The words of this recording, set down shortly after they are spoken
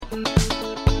Welcome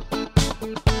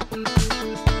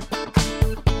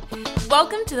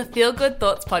to the Feel Good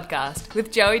Thoughts podcast with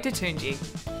Joey Tatunji.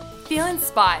 Feel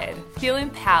inspired, feel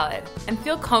empowered, and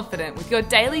feel confident with your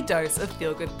daily dose of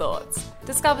feel good thoughts.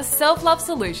 Discover self-love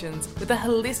solutions with a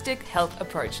holistic health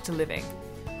approach to living.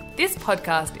 This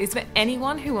podcast is for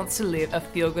anyone who wants to live a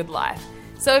feel-good life.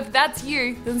 So if that's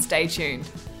you, then stay tuned.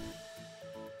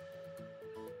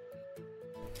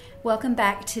 Welcome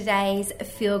back. Today's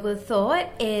Feel Good Thought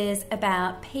is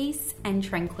about peace and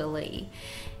tranquility.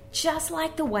 Just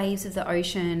like the waves of the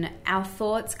ocean, our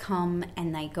thoughts come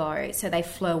and they go. So they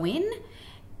flow in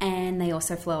and they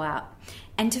also flow out.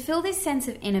 And to feel this sense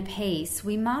of inner peace,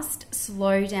 we must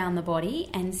slow down the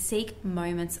body and seek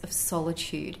moments of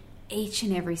solitude each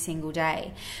and every single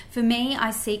day. For me, I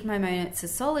seek my moments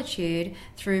of solitude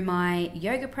through my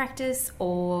yoga practice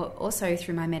or also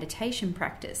through my meditation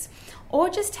practice, or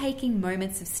just taking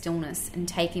moments of stillness and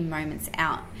taking moments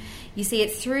out. You see,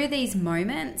 it's through these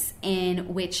moments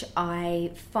in which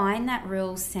I find that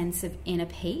real sense of inner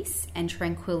peace and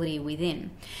tranquility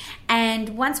within.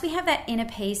 And once we have that inner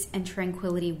peace and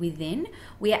tranquility within,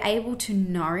 we are able to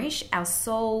nourish our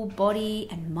soul, body,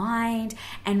 and mind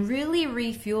and really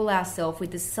refuel ourselves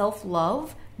with the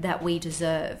self-love that we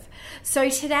deserve. So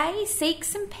today, seek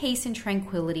some peace and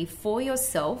tranquility for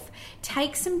yourself.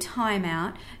 Take some time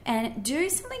out and do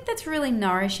something that's really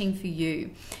nourishing for you.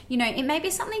 You know, it may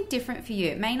be something different for you.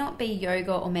 It may not be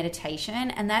yoga or meditation,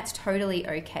 and that's totally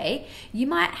okay. You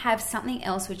might have something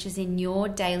else which is in your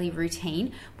daily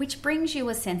routine, which brings you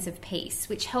a sense of peace,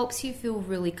 which helps you feel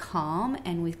really calm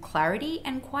and with clarity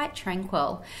and quite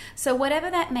tranquil. So whatever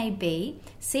that may be,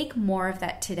 seek more of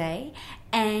that today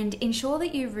and ensure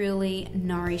that you really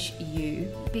nourish you,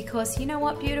 because you know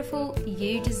what, beautiful,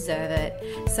 you deserve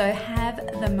it. So have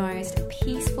the most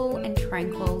peaceful and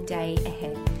tranquil day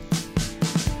ahead.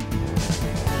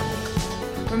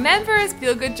 Remember, as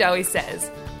Feel Good Joey says,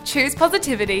 choose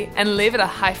positivity and live at a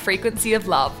high frequency of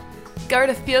love. Go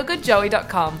to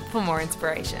feelgoodjoey.com for more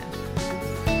inspiration.